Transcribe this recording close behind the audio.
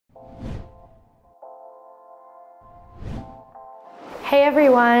Hey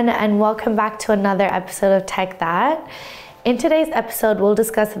everyone, and welcome back to another episode of Tech That. In today's episode, we'll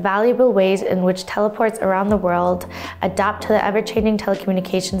discuss valuable ways in which teleports around the world adapt to the ever-changing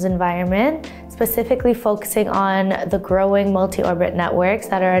telecommunications environment, specifically focusing on the growing multi-orbit networks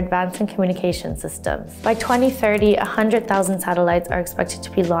that are advancing communication systems. By 2030, 100,000 satellites are expected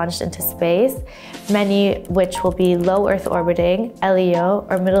to be launched into space, many which will be low Earth orbiting, LEO,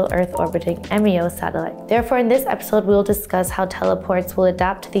 or middle Earth orbiting, MEO satellites. Therefore, in this episode, we'll discuss how teleports will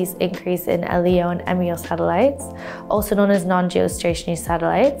adapt to these increase in LEO and MEO satellites, also known as non-geostationary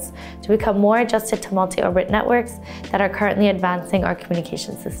satellites, to become more adjusted to multi-orbit networks that are currently advancing our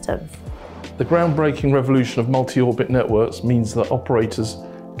communication systems. The groundbreaking revolution of multi-orbit networks means that operators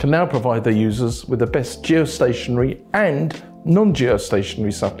can now provide their users with the best geostationary and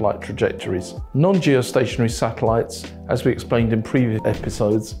non-geostationary satellite trajectories. Non-geostationary satellites, as we explained in previous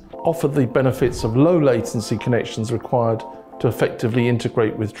episodes, offer the benefits of low latency connections required to effectively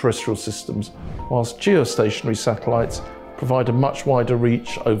integrate with terrestrial systems, whilst geostationary satellites provide a much wider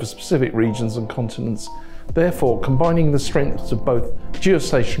reach over specific regions and continents. Therefore, combining the strengths of both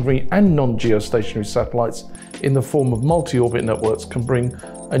geostationary and non-geostationary satellites in the form of multi-orbit networks can bring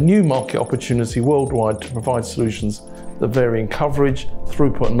a new market opportunity worldwide to provide solutions that vary in coverage,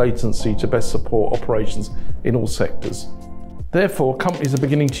 throughput and latency to best support operations in all sectors. Therefore, companies are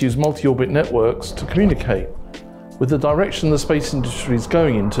beginning to use multi-orbit networks to communicate. With the direction the space industry is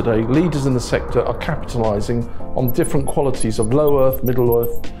going in today, leaders in the sector are capitalizing on the different qualities of low Earth, middle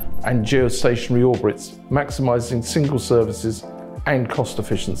Earth, and geostationary orbits, maximizing single services and cost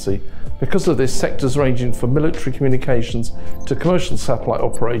efficiency. Because of this, sectors ranging from military communications to commercial satellite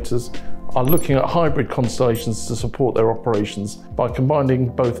operators are looking at hybrid constellations to support their operations by combining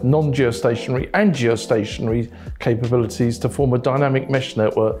both non-geostationary and geostationary capabilities to form a dynamic mesh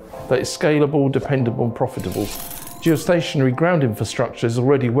network that is scalable, dependable, and profitable. Geostationary ground infrastructure is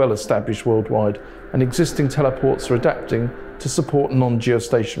already well established worldwide, and existing teleports are adapting to support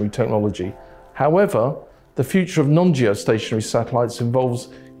non-geostationary technology. However, the future of non-geostationary satellites involves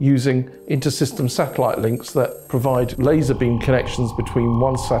using inter-system satellite links that provide laser beam connections between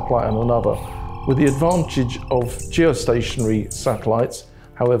one satellite and another. With the advantage of geostationary satellites,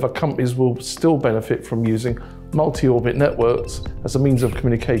 however, companies will still benefit from using multi-orbit networks as a means of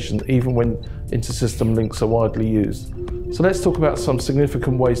communication, even when inter-system links are widely used. So let's talk about some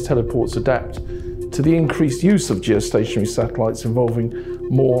significant ways teleports adapt to the increased use of geostationary satellites involving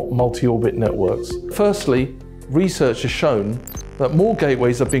more multi-orbit networks. Firstly, research has shown that more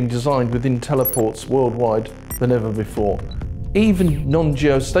gateways are being designed within teleports worldwide than ever before. Even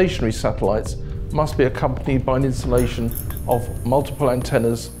non-geostationary satellites must be accompanied by an installation of multiple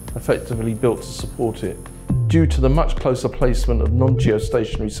antennas effectively built to support it. Due to the much closer placement of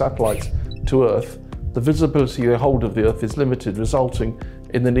non-geostationary satellites to Earth, the visibility they hold of the Earth is limited, resulting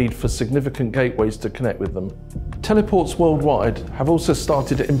in the need for significant gateways to connect with them. Teleports worldwide have also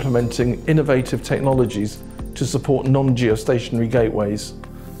started implementing innovative technologies to support non-geostationary gateways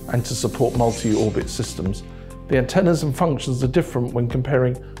and to support multi-orbit systems. The antennas and functions are different when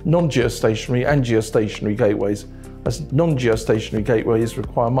comparing non-geostationary and geostationary gateways, as non-geostationary gateways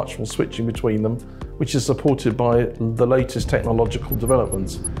require much more switching between them, which is supported by the latest technological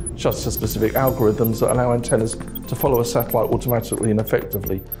developments, such as specific algorithms that allow antennas to follow a satellite automatically and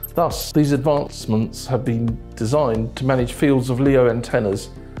effectively. Thus, these advancements have been designed to manage fields of LEO antennas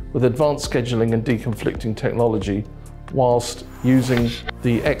with advanced scheduling and deconflicting technology, whilst using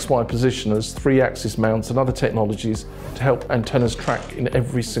the XY positioners, 3-axis mounts and other technologies to help antennas track in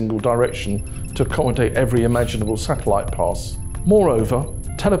every single direction to accommodate every imaginable satellite pass. Moreover,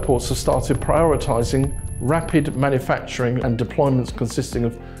 teleports have started prioritizing rapid manufacturing and deployments consisting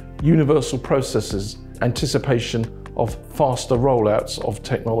of universal processes, anticipation of faster rollouts of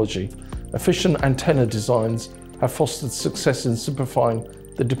technology. Efficient antenna designs have fostered success in simplifying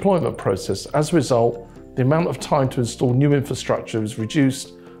the deployment process. As a result, the amount of time to install new infrastructure is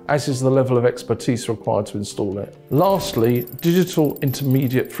reduced, as is the level of expertise required to install it. Lastly, digital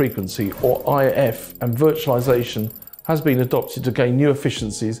intermediate frequency, or IF, and virtualization has been adopted to gain new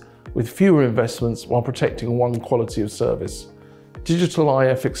efficiencies with fewer investments while protecting one quality of service. Digital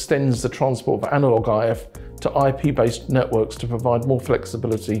IF extends the transport of analog IF to IP-based networks to provide more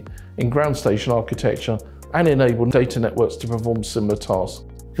flexibility in ground station architecture and enable data networks to perform similar tasks.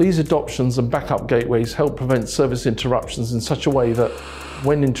 These adoptions and backup gateways help prevent service interruptions in such a way that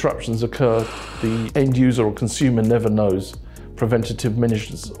when interruptions occur, the end user or consumer never knows preventative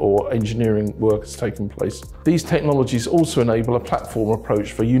measures or engineering work has taken place. These technologies also enable a platform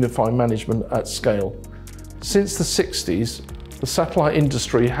approach for unifying management at scale. Since the 60s, the satellite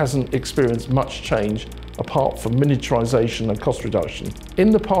industry hasn't experienced much change apart from miniaturization and cost reduction.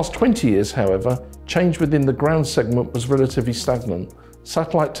 In the past 20 years, however, change within the ground segment was relatively stagnant.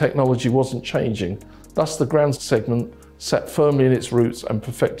 Satellite technology wasn't changing, thus the ground segment sat firmly in its roots and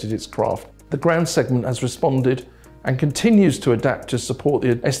perfected its craft. The ground segment has responded and continues to adapt to support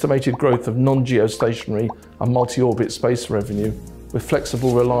the estimated growth of non-geostationary and multi-orbit space revenue with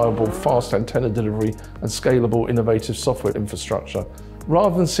flexible, reliable, fast antenna delivery and scalable, innovative software infrastructure.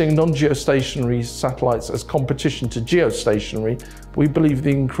 Rather than seeing non-geostationary satellites as competition to geostationary, we believe the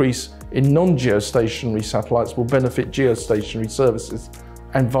increase in non-geostationary satellites will benefit geostationary services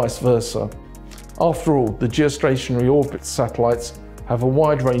and vice versa. After all, the geostationary orbit satellites have a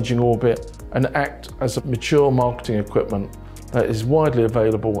wide-ranging orbit and act as a mature marketing equipment that is widely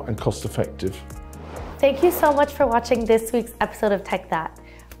available and cost-effective. Thank you so much for watching this week's episode of Tech That.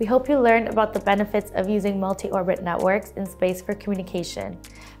 We hope you learned about the benefits of using multi-orbit networks in space for communication.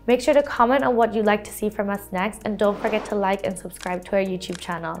 Make sure to comment on what you'd like to see from us next, and don't forget to like and subscribe to our YouTube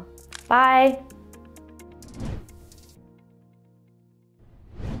channel. Bye!